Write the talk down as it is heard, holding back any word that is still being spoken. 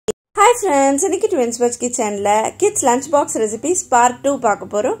Hi friends, இன்னைக்கு Twins Veg Kitchenல Kids Lunch Box Recipes Part 2 பார்க்க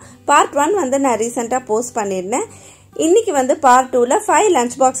போறோம். Part 1 வந்து நான் ரீசன்ட்டா போஸ்ட் பண்ணிருந்தேன். இன்னைக்கு வந்து Part 2ல 5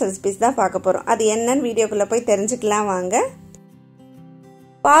 lunch box recipes தான் பார்க்க போறோம். அது என்னன்னு வீடியோக்குள்ள போய் தெரிஞ்சுக்கலாம் வாங்க.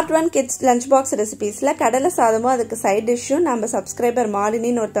 Part 1 Kids Lunch Box Recipesல கடலை சாதமும் அதுக்கு சைடு டிஷ்ஷும் நம்ம சப்ஸ்கிரைபர்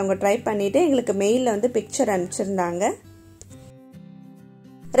மாலினின்னு ஒருத்தவங்க ட்ரை பண்ணிட்டு எங்களுக்கு மெயில்ல வந்து picture அனுப்பிச்சிருந்தாங்க.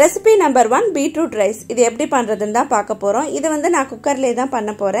 Recipe number 1 beetroot rice. இது எப்படி பண்றதுன்னு தான் பார்க்க போறோம். இது வந்து நான் குக்கர்லயே தான்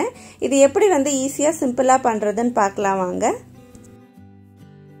பண்ண போறேன். இது எப்படி வந்து ஈஸியா சிம்பிளா பண்றதுன்னு பார்க்கலாம் வாங்க.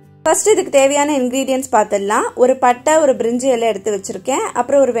 ஃபர்ஸ்ட் இதுக்கு தேவையான ingredients பார்த்துடலாம். ஒரு பட்டை, ஒரு பிரிஞ்சி இலை எடுத்து வச்சிருக்கேன்.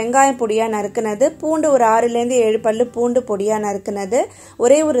 அப்புறம் ஒரு வெங்காயம் பொடியா நறுக்குனது, பூண்டு ஒரு 6 ல இருந்து 7 பல்லு பூண்டு பொடியா நறுக்குனது,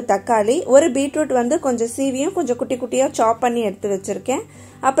 ஒரே ஒரு தக்காளி, ஒரு பீட்ரூட் வந்து கொஞ்சம் சீவியும் கொஞ்சம் குட்டி குட்டியா சாப் பண்ணி எடுத்து வச்சிருக்கேன்.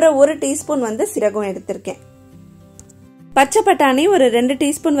 அப்புறம் 1 டீஸ்பூன் வந்து சீரகம் எடுத்திருக்கேன். பச்சை பட்டாணி ஒரு 2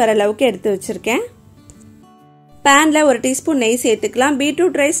 டீஸ்பூன் வர அளவுக்கு எடுத்து வச்சிருக்கேன். பேன்ல 1 டீஸ்பூன் நெய் சேர்த்துக்கலாம்.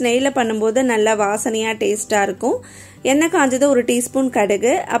 பீட்ரூட் ரைஸ் நெய்ல பண்ணும்போது நல்லா வாசனையா டேஸ்டா இருக்கும். எண்ணெய் காஞ்சது 1 டீஸ்பூன்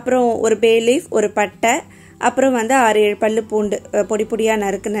கடுகு, அப்புறம் ஒரு பே லீஃப், ஒரு பட்டை, அப்புறம் வந்து 6-7 பல்லு பூண்டு பொடி பொடியா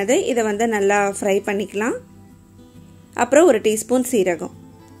நறுக்குனது. இதை வந்து நல்லா ஃப்ரை பண்ணிக்கலாம். அப்புறம் 1 டீஸ்பூன் சீரகம்.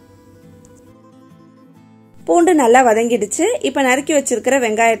 பூண்டு நல்லா வதங்கிடுச்சு. இப்ப நறுக்கி வச்சிருக்கிற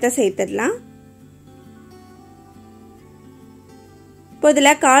வெங்காயத்தை சேர்த்துடலாம். இப்போ இதில்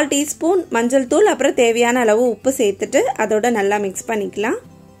 1/4 டீஸ்பூன் மஞ்சள் தூள், அப்புறம் தேவையான அளவு உப்பு சேர்த்துட்டு அதோட நல்லா மிக்ஸ் பண்ணிக்கலாம்.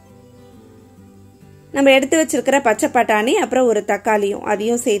 நம்ம எடுத்து வச்சிருக்கிற பச்சை பட்டாணி, அப்புறம் ஒரு தக்காளியும்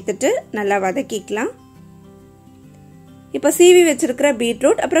அதையும் சேர்த்துட்டு நல்லா வதக்கிக்கலாம். இப்போ சீவி வச்சிருக்கிற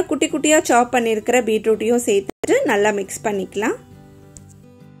பீட்ரூட், அப்புறம் குட்டி குட்டியா சாப் பண்ணிருக்கிற பீட்ரூட்டையும் சேர்த்துட்டு நல்லா மிக்ஸ் பண்ணிக்கலாம்.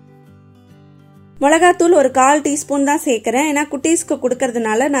 மிளகாத்தூள் ஒரு 1/4 டீஸ்பூன் தான் சேர்க்கிறேன். ஏன்னா குட்டீஸ்க்கு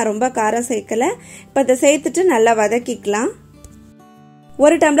கொடுக்கறதுனால நான் ரொம்ப காரம் சேர்க்கல. இப்போ இதை சேர்த்துட்டு நல்லா வதக்கிக்கலாம்.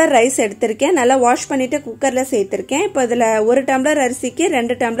 1 டம்ளர் ரைஸ் எடுத்திருக்கேன். நல்லா வாஷ் பண்ணிட்டு குக்கர்ல சேர்த்திருக்கேன். இப்போ இதுல 1 டம்ளர் அரிசிக்கு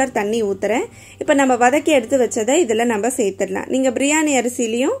 2 டம்ளர் தண்ணி ஊத்துறேன். இப்போ நம்ம வதக்கி எடுத்து வச்சதை இதுல நம்ம சேர்த்துடலாம். நீங்க பிரியாணி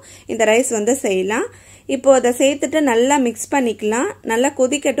அரிசிலையும் இந்த ரைஸ் வந்து செய்யலாம். இப்போ அதை சேர்த்துட்டு நல்லா மிக்ஸ் பண்ணிக்கலாம். நல்லா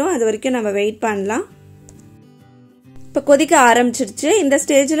கொதிக்கட்டும், அது வரைக்கும் நம்ம வெயிட் பண்ணலாம். இப்போ கொதிக்க ஆரம்பிச்சிருச்சு. இந்த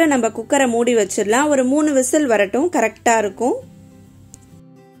ஸ்டேஜ்ல நம்ம குக்கரை மூடி வச்சிடலாம். ஒரு 3 விசில் வரட்டும், கரெக்டா இருக்கும்.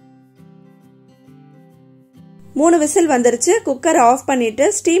 3 விசில் வந்துருச்சு. குக்கர் ஆஃப் பண்ணிட்டு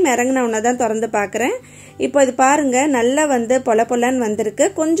ஸ்டீம் இறங்கின உடனே தான் திறந்து பார்க்குறேன். இப்போ இது பாருங்க, நல்லா வந்து பொல பொலன்னு வந்திருக்கு.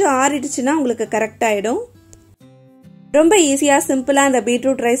 கொஞ்சம் ஆறிடுச்சுன்னா உங்களுக்கு கரெக்ட் ஆயிடும். ரொம்ப ஈஸியா சிம்பிளா இந்த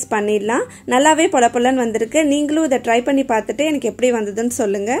பீட்ரூட் ரைஸ் பண்ணிடலாம். நல்லாவே பொல பொலன்னு வந்திருக்கு. நீங்களும் இதை ட்ரை பண்ணி பார்த்துட்டு எனக்கு எப்படி வந்ததுன்னு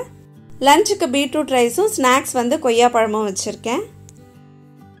சொல்லுங்க. லஞ்சுக்கு பீட்ரூட் ரைஸும் ஸ்நாக்ஸ் வந்து கொய்யா பழமும் வச்சிருக்கேன்.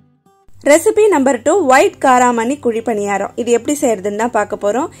 ரெசிபி நம்பர் 2 ஒயிட் காராமணி குழி பனியாரம். இது எப்படி செய்யறதுன்னு தான் பார்க்க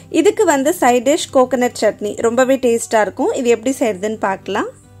போறோம். இதுக்கு வந்து சைட் டிஷ் கோகனட் சட்னி ரொம்பவே டேஸ்டா இருக்கும். இது எப்படி செய்யறதுன்னு பார்க்கலாம்.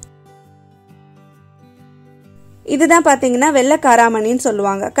 இதுதான் பாத்தீங்கன்னா வெள்ளை காராமணின்னு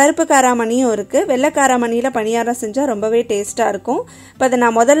சொல்லுவாங்க. கருப்பு காராமணியும் இருக்கு. வெள்ளை காராமணியில பனியாரம் செஞ்சா ரொம்பவே டேஸ்டா இருக்கும். இப்போ அதை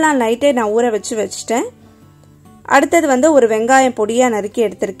நான் முதல் நாள் நைட்டே நான் ஊற வச்சிட்டேன். அடுத்தது வந்து ஒரு வெங்காயம் பொடியா நறுக்கி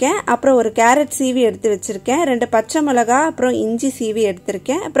எடுத்திருக்கேன். அப்புறம் ஒரு கேரட் சீவி எடுத்து வச்சிருக்கேன். 2 பச்சை மிளகா, அப்புறம் இஞ்சி சீவி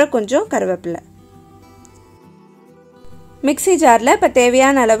எடுத்திருக்கேன். அப்புறம் கொஞ்சம் கருவேப்பிலை. மிக்ஸி ஜார்ல இப்ப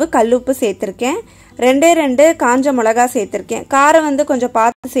தேவையான அளவு கல்லுப்பு சேர்த்திருக்கேன். 2 காஞ்ச மிளகா சேர்த்திருக்கேன். காரம் வந்து கொஞ்சம்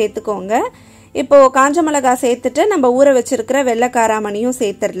பார்த்து சேர்த்துக்கோங்க. இப்போ காஞ்ச மிளகா சேர்த்துட்டு நம்ம ஊற வச்சிருக்கிற வெள்ளை காராமணியும்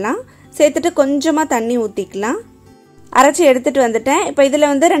சேர்த்துடலாம். சேர்த்துட்டு கொஞ்சமா தண்ணி ஊத்திக்கலாம். அரைச்சி எடுத்துட்டு வந்துட்டேன். இப்போ இதுல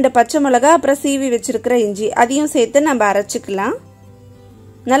வந்து 2 பச்சை மிளகா, அப்புறம் சீவி வச்சிருக்கிற இஞ்சி அதையும் சேர்த்து நம்ம அரைச்சிக்கலாம்.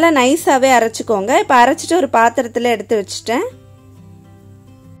 நல்லா நைஸாவே அரைச்சிக்கோங்க. இப்போ அரைச்சிட்டு ஒரு பாத்திரத்துல எடுத்து வச்சுட்டேன்.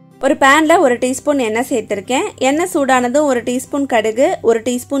 ஒரு பேன்ல 1 டீஸ்பூன் எண்ணெய் சேர்த்திருக்கேன். எண்ணெய் சூடானதும் 1 டீஸ்பூன் கடுகு, 1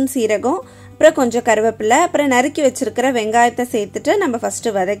 டீஸ்பூன் சீரகம், அப்புறம் கொஞ்சம் கருவேப்பிலை, அப்புறம் நறுக்கி வச்சிருக்கிற வெங்காயத்தை சேர்த்துட்டு நம்ம ஃபர்ஸ்ட்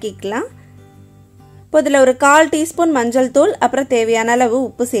வதக்கிக்கலாம். இப்போ இதுல ஒரு 1/4 டீஸ்பூன் மஞ்சள் தூள், அப்புறம் தேவையான அளவு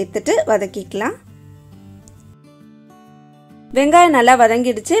உப்பு சேர்த்துட்டு வதக்கிக்கலாம். வெங்காயம் நல்லா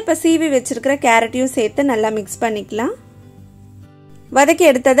வதங்கிடுச்சு. இப்ப சீவி வச்சிருக்கிற கேரட்டையும் சேர்த்து நல்லா மிக்ஸ் பண்ணிக்கலாம். வதக்கி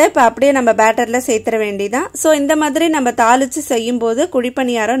எடுத்ததை இப்ப அப்படியே நம்ம பேட்டர்ல சேர்த்துற வேண்டியதான். சோ இந்த மாதிரி நம்ம தாளிச்சு செய்யும் போது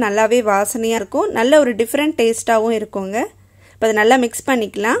குழிப்பணியாரம் நல்லாவே வாசனையா இருக்கும். நல்ல ஒரு டிஃபரெண்ட் டேஸ்டாவும் இருக்குங்க. இப்ப அதை நல்லா மிக்ஸ்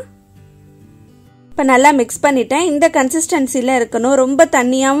பண்ணிக்கலாம். இப்ப நல்லா மிக்ஸ் பண்ணிட்டேன். இந்த கன்சிஸ்டன்சில இருக்கணும். ரொம்ப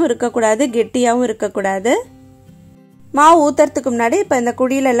தண்ணியாவும் இருக்கக்கூடாது, கெட்டியாவும் இருக்கக்கூடாது. மாவு ஊத்துறதுக்கு முன்னாடி இப்ப இந்த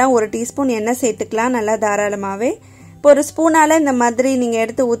குழியில எல்லாம் 1 டீஸ்பூன் எண்ணெய் சேர்த்துக்கலாம். நல்லா தாராளமாவே. இப்போ ஒரு ஸ்பூனால இந்த மாதிரி நீங்க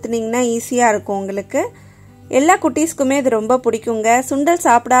எடுத்து ஊத்துனீங்கன்னா ஈஸியா இருக்கும் உங்களுக்கு. எல்லா குட்டீஸ்க்குமே இது ரொம்ப பிடிக்குங்க. சுண்டல்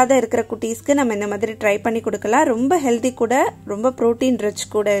சாப்பிடாத இருக்கிற குட்டீஸ்க்கு நம்ம இந்த மாதிரி ட்ரை பண்ணி கொடுக்கலாம். ரொம்ப ஹெல்தி கூட, ரொம்ப புரோட்டீன் ரிச்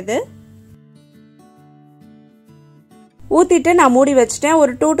கூட இது. ஊற்றிட்டு நான் மூடி வச்சுட்டேன்.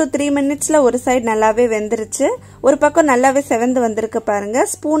 ஒரு 2 to 3 minutesல ஒரு சைடு நல்லாவே வெந்துருச்சு. ஒரு பக்கம் நல்லாவே செவந்து வந்திருக்கு பாருங்க.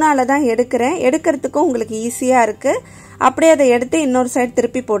 ஸ்பூனால தான் எடுக்கிறேன். எடுக்கிறதுக்கும் உங்களுக்கு ஈஸியாக இருக்குது. அப்படியே அதை எடுத்து இன்னொரு சைடு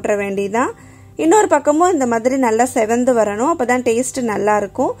திருப்பி போட்டுற வேண்டியதான். இன்னொரு பக்கமும் இந்த மாதிரி நல்லா செவந்து வரணும். அப்போ தான் டேஸ்ட்டு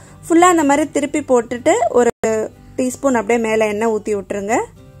நல்லாயிருக்கும். ஃபுல்லாக அந்த மாதிரி திருப்பி போட்டுட்டு ஒரு டீஸ்பூன் அப்படியே மேலே எண்ணெய் ஊற்றி விட்டுருங்க.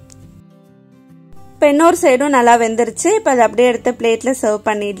 இப்போ இன்னொரு சைடும் நல்லா வெந்துருச்சு. இப்போ அதை அப்படியே எடுத்து பிளேட்டில் சர்வ்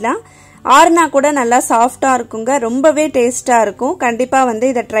பண்ணிடலாம். ஆறுனா கூட நல்லா சாஃப்டாக இருக்குங்க. ரொம்பவே டேஸ்ட்டாக இருக்கும். கண்டிப்பாக வந்து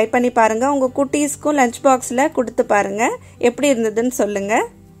இதை ட்ரை பண்ணி பாருங்கள். உங்கள் குட்டீஸ்க்கும் லஞ்ச் பாக்ஸில் கொடுத்து பாருங்கள். எப்படி இருந்ததுன்னு சொல்லுங்கள்.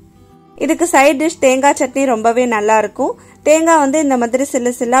 இதுக்கு சைட் டிஷ் தேங்காய் சட்னி ரொம்பவே நல்லா இருக்கும். தேங்காய் வந்து இந்த மாதிரி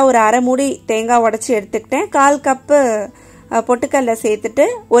சில்லு சில்லாக ஒரு அரை மூடி தேங்காய் உடச்சி எடுத்துக்கிட்டேன். 1/4 கப்பு பொட்டுக்கல்ல சேர்த்துட்டு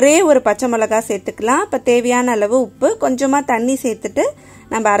ஒரே ஒரு பச்சை மிளகாய் சேர்த்துக்கலாம். இப்போ தேவையான அளவு உப்பு, கொஞ்சமாக தண்ணி சேர்த்துட்டு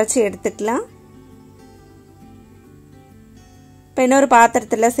நம்ம அரைச்சி எடுத்துக்கலாம். இப்போ இன்னொரு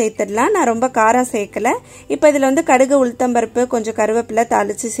பாத்திரத்தில் சேர்த்துடலாம். நான் ரொம்ப காரம் சேர்க்கல. இப்போ இதில் வந்து கடுகு, உளுத்தம்பருப்பு, கொஞ்சம் கருவேப்பிலை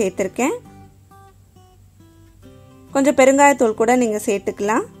தாளித்து சேர்த்துருக்கேன். கொஞ்சம் பெருங்காயத்தூள் கூட நீங்கள்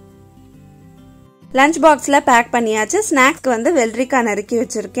சேர்த்துக்கலாம். லஞ்ச் பாக்ஸில் பேக் பண்ணியாச்சு. ஸ்நாக்ஸ்க்கு வந்து வெள்ளரிக்காய் நறுக்கி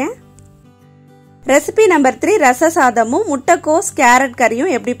வச்சுருக்கேன். ரெசிபி நம்பர் 3 ரச சாதமும் முட்டைக்கோஸ் கேரட்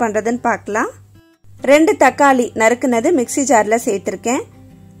கறியும் எப்படி பண்ணுறதுன்னு பார்க்கலாம். 2 தக்காளி நறுக்குனது மிக்சி ஜாரில் சேர்த்துருக்கேன்.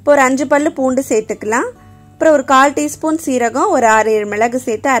 இப்போ ஒரு 5 பல்லு பூண்டு சேர்த்துக்கலாம். அப்புறம் ஒரு 1/4 டீஸ்பூன் சீரகம், ஒரு 6-7 மிளகு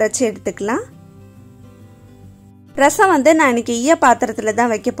சேர்த்து அரைச்சி எடுத்துக்கலாம். ரசம் வந்து நான் இன்னைக்கு ஈய பாத்திரத்தில்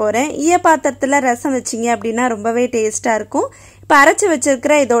தான் வைக்க போகிறேன். ஈய பாத்திரத்தில் ரசம் வச்சிங்க அப்படின்னா ரொம்பவே டேஸ்ட்டாக இருக்கும். இப்போ அரைச்சி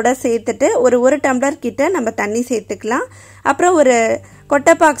வச்சிருக்கிற இதோட சேர்த்துட்டு ஒரு டம்ளர் கிட்ட நம்ம தண்ணி சேர்த்துக்கலாம். அப்புறம் ஒரு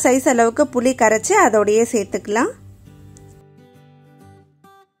கொட்டைப்பாக்கு சைஸ் அளவுக்கு புளி கரைச்சி அதோடையே சேர்த்துக்கலாம்.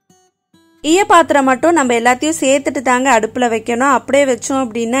 ஈய பாத்திரம் மட்டும் நம்ம எல்லாத்தையும் சேர்த்துட்டு தாங்க அடுப்பில் வைக்கணும். அப்படியே வச்சோம்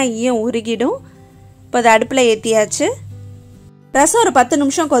அப்படின்னா ஈயம் உருகிடும். இப்போ அதை அடுப்பில் ஏற்றியாச்சு. ரசம் ஒரு 10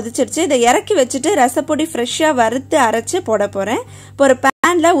 நிமிஷம் கொதிச்சிருச்சு. இதை இறக்கி வச்சுட்டு ரசப்பொடி ஃப்ரெஷ்ஷாக வறுத்து அரைச்சி போட போகிறேன். இப்போ ஒரு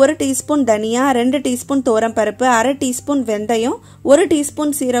பேனில் 1 டீஸ்பூன் தனியா, 2 டீஸ்பூன் பருப்பு, 1/2 டீஸ்பூன் வெந்தயம், 1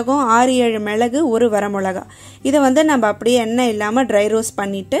 டீஸ்பூன் சீரகம், 6-7 மிளகு, 1 வரமிளகா. இதை வந்து நம்ம அப்படியே எண்ணெய் இல்லாமல் ட்ரை ரோஸ்ட்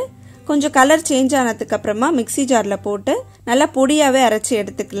பண்ணிவிட்டு கொஞ்சம் கலர் சேஞ்ச் ஆனதுக்கு அப்புறமா மிக்சி ஜாரில் போட்டு நல்லா பொடியாகவே அரைச்சி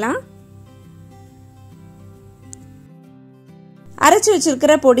எடுத்துக்கலாம். அரைச்சி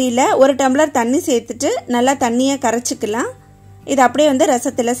வச்சிருக்கிற பொடியில் 1 டம்ளர் தண்ணி சேர்த்துட்டு நல்லா தண்ணியை கரைச்சிக்கலாம். இது அப்படியே வந்து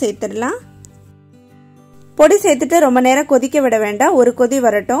ரசத்தில் சேர்த்துடலாம். பொடி சேர்த்துட்டு ரொம்ப நேரம் கொதிக்க விட வேண்டாம். ஒரு கொதி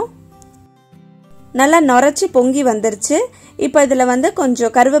வரட்டும். நல்லா நுரைச்சி பொங்கி வந்துருச்சு. இப்போ இதில் வந்து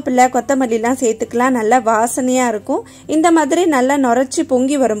கொஞ்சம் கருவேப்பிலை, கொத்தமல்லிலாம் சேர்த்துக்கலாம். நல்லா வாசனையாக இருக்கும். இந்த மாதிரி நல்லா நுரைச்சி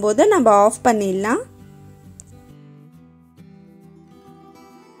பொங்கி வரும்போது நம்ம ஆஃப் பண்ணிடலாம்.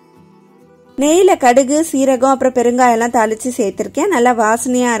 நெய்யில் கடுகு, சீரகம், அப்புறம் பெருங்காயெல்லாம் தாளித்து சேர்த்துருக்கேன். நல்லா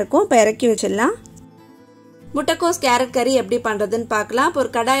வாசனையாக இருக்கும். இப்போ இறக்கி வச்சிடலாம். முட்டைக்கோஸ் கேரட் கறி எப்படி பண்ணுறதுன்னு பார்க்கலாம். இப்போ ஒரு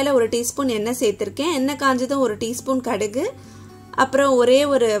கடாயில் 1 டீஸ்பூன் எண்ணெய் சேர்த்துருக்கேன். எண்ணெய் காஞ்சதும் 1 டீஸ்பூன் கடுகு, அப்புறம் ஒரே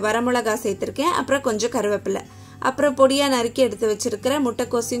ஒரு வரமிளகா சேர்த்துருக்கேன். அப்புறம் கொஞ்சம் கருவேப்பிலை, அப்புறம் பொடியாக நறுக்கி எடுத்து வச்சிருக்கிற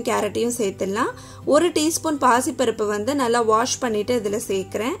முட்டைக்கோஸையும் கேரட்டையும் சேர்த்துடலாம். 1 டீஸ்பூன் பாசிப்பருப்பு வந்து நல்லா வாஷ் பண்ணிட்டு இதில்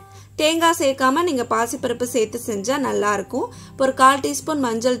சேர்க்குறேன். தேங்காய் சேர்க்காம நீங்கள் பாசிப்பருப்பு சேர்த்து செஞ்சால் நல்லாயிருக்கும். இப்போ ஒரு 1/4 டீஸ்பூன்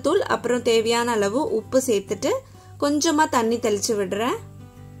மஞ்சள் தூள், அப்புறம் தேவையான அளவு உப்பு சேர்த்துட்டு கொஞ்சமாக தண்ணி தெளித்து விடுறேன்.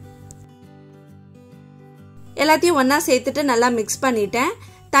 எல்லாத்தையும் ஒன்றா சேர்த்துட்டு நல்லா மிக்ஸ் பண்ணிட்டேன்.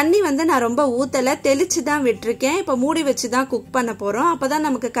 தண்ணி வந்து நான் ரொம்ப ஊற்றலை, தெளித்து தான் விட்டுருக்கேன். இப்போ மூடி வச்சு தான் குக் பண்ண போகிறோம். அப்போ தான்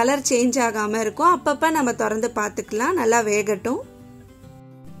நமக்கு கலர் சேஞ்ச் ஆகாமல் இருக்கும். அப்பப்போ நம்ம திறந்து பார்த்துக்கலாம். நல்லா வேகட்டும்.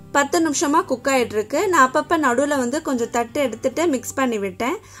 10 நிமிஷமாக குக் ஆகிட்டுருக்கு. நான் அப்பப்போ நடுவில் வந்து கொஞ்சம் தட்டு எடுத்துட்டு மிக்ஸ் பண்ணி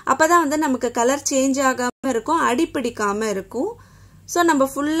விட்டேன். அப்போ தான் வந்து நமக்கு கலர் சேஞ்ச் ஆகாமல் இருக்கும், அடி பிடிக்காமல் இருக்கும். ஸோ நம்ம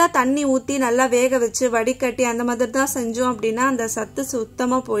ஃபுல்லாக தண்ணி ஊற்றி நல்லா வேக வச்சு வடிகட்டி அந்த மாதிரி தான் செஞ்சோம் அப்படின்னா அந்த சத்து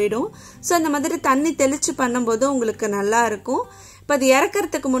சுத்தமாக போயிடும். ஸோ இந்த மாதிரி தண்ணி தெளித்து பண்ணும்போது உங்களுக்கு நல்லா இருக்கும். இப்போ அது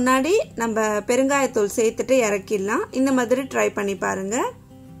இறக்கிறதுக்கு முன்னாடி நம்ம பெருங்காயத்தூள் சேர்த்துட்டு இறக்கிடலாம். இந்த மாதிரி ட்ரை பண்ணி பாருங்கள்.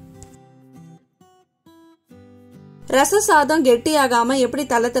 ரச சாதம் கெட்டி ஆகாம எப்படி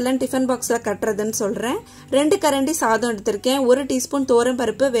தலன்னு டிஃபன் பாக்ஸ்ல கட்டுறதுன்னு சொல்றேன். 2 கரண்டி சாதம் எடுத்திருக்கேன். 1 டீஸ்பூன்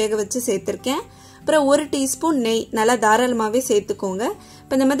பருப்பு வேக வச்சு சேர்த்திருக்கேன். அப்புறம் 1 டீஸ்பூன் நெய் நல்லா தாராளமாவே சேர்த்துக்கோங்க.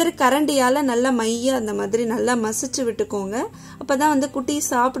 இப்போ இந்த மாதிரி கரண்டியால நல்லா மையா அந்த மாதிரி நல்லா மசிச்சு விட்டுக்கோங்க. அப்பதான் வந்து குட்டி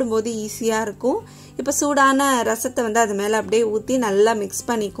சாப்பிடும்போது ஈஸியா இருக்கும். இப்போ சூடான ரசத்தை வந்து அது மேல அப்படியே ஊற்றி நல்லா மிக்ஸ்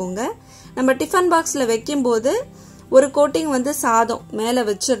பண்ணிக்கோங்க. நம்ம டிஃபன் பாக்ஸ்ல வைக்கும் போது ஒரு கோட்டிங் வந்து சாதம் மேலே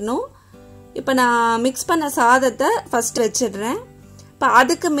வச்சிடணும். இப்போ நான் மிக்ஸ் பண்ண சாதத்தை ஃபர்ஸ்ட் வச்சிடுறேன். இப்போ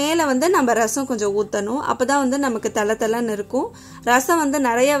அதுக்கு மேலே வந்து நம்ம ரசம் கொஞ்சம் ஊற்றணும். அப்போ தான் வந்து நமக்கு தலன்னு இருக்கும். ரசம் வந்து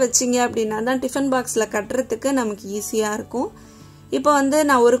நிறையா வச்சிங்க அப்படின்னா தான் டிஃபன் பாக்ஸில் கட்டுறதுக்கு நமக்கு ஈஸியாக இருக்கும். இப்போ வந்து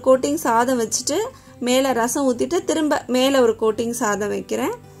நான் ஒரு கோட்டிங் சாதம் வச்சுட்டு மேலே ரசம் ஊற்றிட்டு திரும்ப மேலே ஒரு கோட்டிங் சாதம்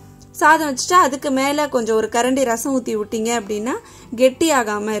வைக்கிறேன். சாதம் வச்சுட்டு அதுக்கு மேலே கொஞ்சம் ஒரு கரண்டி ரசம் ஊற்றி விட்டீங்க அப்படின்னா கெட்டி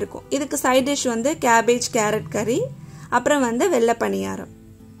ஆகாமல் இருக்கும். இதுக்கு சைட் டிஷ் வந்து கேபேஜ் கேரட் கறி. அப்புறம் வந்து வெள்ளை பனியாரம்.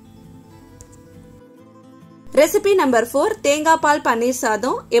 ரெசிபி நம்பர் 4 தேங்காய் பால் பன்னீர்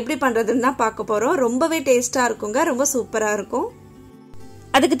சாதம் எப்படி பண்றதுன்னு தான் பார்க்க போறோம். ரொம்பவே டேஸ்டா இருக்குங்க, ரொம்ப சூப்பரா இருக்கும்.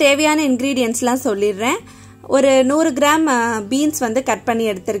 அதுக்கு தேவையான இன்கிரீடியன்ட்ஸ்லாம் சொல்லிடுறேன். ஒரு 100 கிராம் பீன்ஸ் வந்து கட் பண்ணி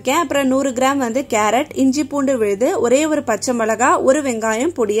எடுத்திருக்கேன். அப்புறம் 100 கிராம் வந்து கேரட், இஞ்சி பூண்டு விழுது, ஒரே ஒரு பச்சை மிளகா, ஒரு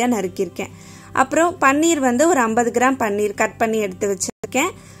வெங்காயம் பொடியா நறுக்கியிருக்கேன். அப்புறம் பன்னீர் வந்து ஒரு 50 கிராம் பன்னீர் கட் பண்ணி எடுத்து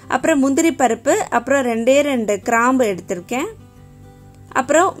வச்சிருக்கேன். அப்புறம் முந்திரி பருப்பு, அப்புறம் 2 கிராம்பு எடுத்திருக்கேன்.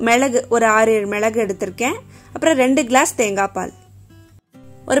 அப்புறம் மிளகு ஒரு 6-7 மிளகு எடுத்திருக்கேன். அப்புறம் 2 கிளாஸ் தேங்காய் பால்.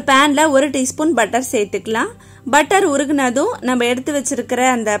 ஒரு பேன்ல 1 டீஸ்பூன் பட்டர் சேர்த்துக்கலாம். பட்டர் உருகுனதும் நம்ம எடுத்து வச்சிருக்கிற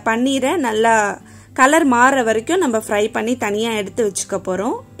அந்த பன்னீரை நல்லா கலர் மாற வரைக்கும் நம்ம ஃப்ரை பண்ணி தனியா எடுத்து வச்சுக்க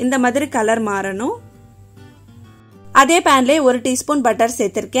போறோம். இந்த மாதிரி கலர் மாறணும். அதே பேன்ல 1 டீஸ்பூன் பட்டர்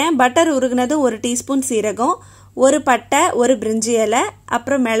சேர்த்திருக்கேன். பட்டர் உருகுனதும் 1 டீஸ்பூன் சீரகம், ஒரு பட்டை, ஒரு பிரிஞ்சி இலை,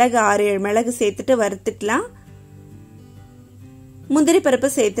 அப்புறம் மிளகு 6-7 மிளகு சேர்த்துட்டு வறுத்துக்கலாம். முந்திரி பருப்பு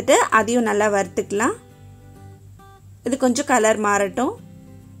சேர்த்துட்டு அதையும் நல்லா வறுத்துக்கலாம். இது கொஞ்சம் கலர் மாறட்டும்.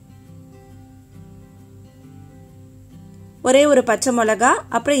 ஒரே ஒரு பச்சை மிளகா,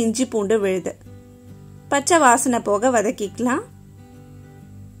 அப்புறம் இஞ்சி பூண்டு விழுது, பச்சை வாசனை போக வதக்கிக்கலாம்.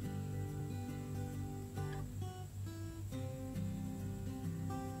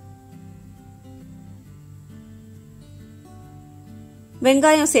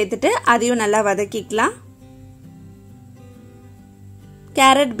 வெங்காயம் சேர்த்துட்டு அதையும் நல்லா வதக்கிக்கலாம்.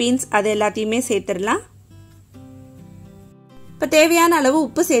 கேரட், பீன்ஸ் அது எல்லாத்தையுமே சேர்த்துடலாம். இப்ப தேவையான அளவு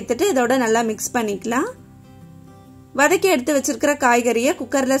உப்பு சேர்த்துட்டு இதோட நல்லா மிக்ஸ் பண்ணிக்கலாம். வதக்கி எடுத்து வச்சிருக்கிற காய்கறியை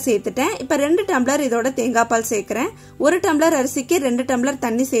குக்கர்ல சேர்த்துட்டேன். இப்ப 2 டம்ளர் இதோட தேங்காய் பால் சேர்க்கிறேன். 1 டம்ளர் அரிசிக்கு 2 டம்ளர்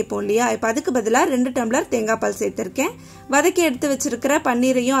தண்ணி சேர்ப்போம் இல்லையா, இப்ப அதுக்கு பதிலா 2 டம்ளர் தேங்காய் பால் சேர்த்திருக்கேன். வதக்கி எடுத்து வச்சிருக்கிற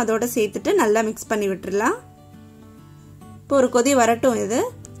பன்னீரையும் அதோட சேர்த்துட்டு நல்லா மிக்ஸ் பண்ணி விட்டுறலாம். இப்போ ஒரு கொதி வரட்டும். இது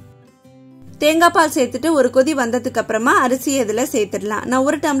தேங்காய் பால் சேர்த்துட்டு ஒரு கொதி வந்ததுக்கு அப்புறமா அரிசி இதுல சேர்த்துடலாம். நான்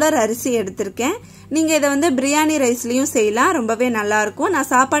 1 டம்ளர் அரிசி எடுத்திருக்கேன். நீங்க இதை வந்து பிரியாணி ரைஸ்லயும் செய்யலாம், ரொம்பவே நல்லா இருக்கும்.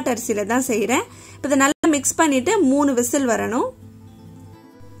 நான் சாப்பாட்டு அரிசியில தான் செய்யறேன். இப்போ இதை நல்லா மிக்ஸ் பண்ணிட்டு 3 விசில் வரணும்.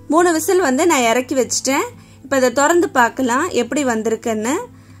 3 விசில் வந்து நான் இறக்கி வச்சிட்டேன். இப்போ இதை திறந்து பார்க்கலாம் எப்படி வந்திருக்குன்னு.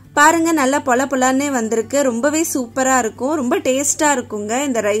 பாருங்க, நல்லா பொல பொலன்னே வந்திருக்கு. ரொம்பவே சூப்பரா இருக்கும், ரொம்ப டேஸ்டா இருக்குங்க.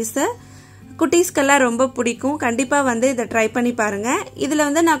 இந்த ரைஸ் குட்டீஸ்க்கெல்லாம் ரொம்ப பிடிக்கும். கண்டிப்பா வந்து இதை ட்ரை பண்ணி பாருங்க. இதுல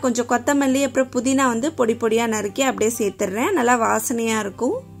வந்து நான் கொஞ்சம் கொத்தமல்லி அப்புறம் புதினா வந்து பொடி பொடியா நறுக்கி அப்படியே சேர்த்துடுறேன். நல்லா வாசனையா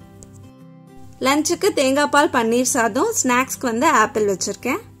இருக்கும். லஞ்சுக்கு தேங்காய் பால் பன்னீர் சாதம், ஸ்நாக்ஸ்க்கு வந்து ஆப்பிள்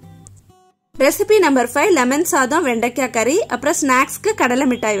வச்சிருக்கேன். ரெசிபி நம்பர் 5 லெமன் சாதம், வெண்டைக்காய் கறி, அப்புறம் ஸ்நாக்ஸ்க்கு கடலை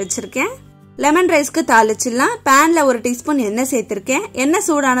மிட்டாய் வச்சிருக்கேன். லெமன் ரைஸ்க்கு தாளிச்சிடலாம். பேன்ல 1 டீஸ்பூன் எண்ணெய் சேர்த்திருக்கேன். எண்ணெய்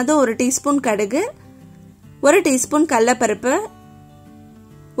சூடானதும் 1 டீஸ்பூன் கடுகு, 1 டீஸ்பூன் கடலைப்பருப்பு,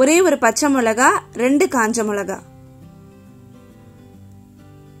 ஒரே ஒரு பச்சை மிளகா, 2 காஞ்ச மிளகா,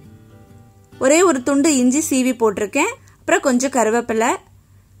 ஒரே ஒரு துண்டு இஞ்சி சீவி போட்டிருக்கேன். அப்புறம் கொஞ்சம் கருவேப்பிலை,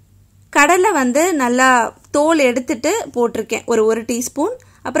 கடலை வந்து நல்லா தோல் எடுத்துட்டு போட்டிருக்கேன் ஒரு 1 டீஸ்பூன்.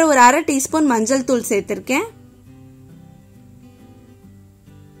 அப்புறம் ஒரு 1/2 டீஸ்பூன் மஞ்சள் தூள் சேர்த்திருக்கேன்.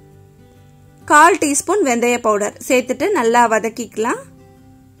 1/4 டீஸ்பூன் வெந்தய பவுடர் சேர்த்துட்டு நல்லா வதக்கிக்கலாம்.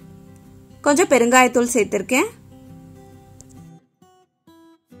 கொஞ்சம் பெருங்காயத்தூள் சேர்த்திருக்கேன்.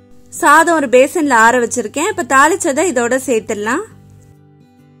 சாதம் ஒரு பேசன்ல ஆற வச்சிருக்கேன். இப்ப தாளிச்சதை இதோட சேர்த்துடலாம்.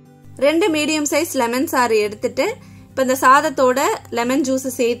 2 மீடியம் சைஸ் லெமன் சாறு எடுத்துட்டு இப்ப இந்த சாதத்தோட லெமன் ஜூஸ்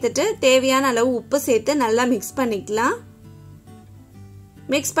சேர்த்துட்டு தேவையான அளவு உப்பு சேர்த்து நல்லா மிக்ஸ் பண்ணிக்கலாம்.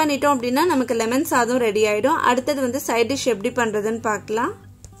 மிக்ஸ் பண்ணிட்டோம் அப்படின்னா நமக்கு லெமன் சாதம் ரெடி ஆயிடும். அடுத்தது வந்து சைட் டிஷ் எப்படி பண்றதுன்னு பார்க்கலாம்.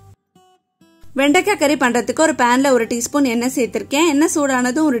 வெண்டைக்காய் கறி பண்றதுக்கு ஒரு பேன்ல 1 டீஸ்பூன் எண்ணெய் சேர்த்திருக்கேன். எண்ணெய்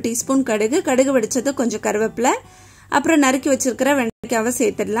சூடானதும் 1 டீஸ்பூன் கடுகு, கடுகு வெடிச்சது கொஞ்சம் கருவேப்பிலை, அப்புறம் நறுக்கி வச்சிருக்கிற வெண்டைக்காவை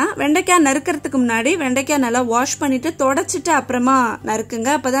சேர்த்துடலாம். வெண்டைக்காய் நறுக்கிறதுக்கு முன்னாடி வெண்டைக்காய் நல்லா வாஷ் பண்ணிட்டு தொடச்சிட்டு அப்புறமா நறுக்குங்க.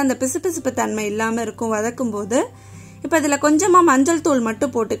 அப்பதான் அந்த பிசுபிசுப்பு தன்மை இல்லாம இருக்கும் வதக்கும் போது. இப்ப இதுல கொஞ்சமா மஞ்சள் தூள்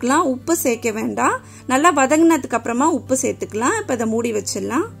மட்டும் போட்டுக்கலாம், உப்பு சேர்க்க வேண்டாம். நல்லா வதங்கினதுக்கு அப்புறமா உப்பு சேர்த்துக்கலாம். இப்ப இதை மூடி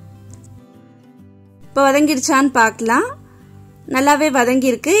வச்சிடலாம். இப்ப வதங்கிடுச்சான்னு பார்க்கலாம். நல்லாவே வதங்கி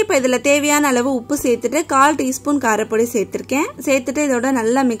இருக்கு. இப்ப இதுல தேவையான அளவு உப்பு சேர்த்துட்டு 1/4 டீஸ்பூன் காரப்பொடி சேர்த்திருக்கேன். சேர்த்துட்டு இதோட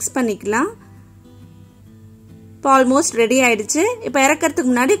நல்லா மிக்ஸ் பண்ணிக்கலாம். இப்போ ஆல்மோஸ்ட் ரெடி ஆயிடுச்சு. இப்ப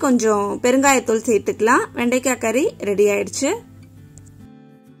இறக்கிறதுக்கு முன்னாடி கொஞ்சம் பெருங்காயத்தூள் சேர்த்துக்கலாம். வெண்டைக்காய் கறி ரெடி ஆயிடுச்சு.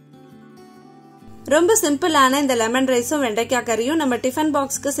 ரொம்ப சிம்பிளான இந்த லெமன் ரைஸும் வெண்டைக்காய் கறியும் நம்ம டிஃபன்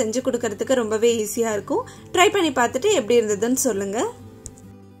பாக்ஸ்க்கு செஞ்சு கொடுக்கறதுக்கு ரொம்பவே ஈஸியா இருக்கும். ட்ரை பண்ணி பார்த்துட்டு எப்படி இருந்ததுன்னு சொல்லுங்க.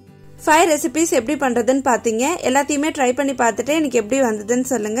 5 ரெசிபிஸ் எப்படி பண்றதுன்னு பாத்தீங்க. எல்லாத்தையுமே ட்ரை பண்ணி பார்த்துட்டு எனக்கு எப்படி வந்ததுன்னு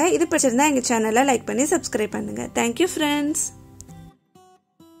சொல்லுங்க. இது பிடிச்சிருந்தா எங்க சேனலை லைக் பண்ணி சப்ஸ்கிரைப் பண்ணுங்க. Thank you friends.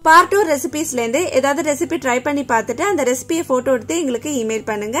 பார்ட் 2 ரெசிபிஸ்ல இருந்து ஏதாவது ரெசிபி ட்ரை பண்ணி பார்த்துட்டு அந்த ரெசிபியை போட்டோ எடுத்து எங்களுக்கு இமெயில்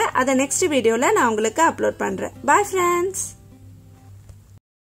பண்ணுங்க. அதை நெக்ஸ்ட் வீடியோல நான் உங்களுக்கு அப்லோட் பண்றேன். Bye friends.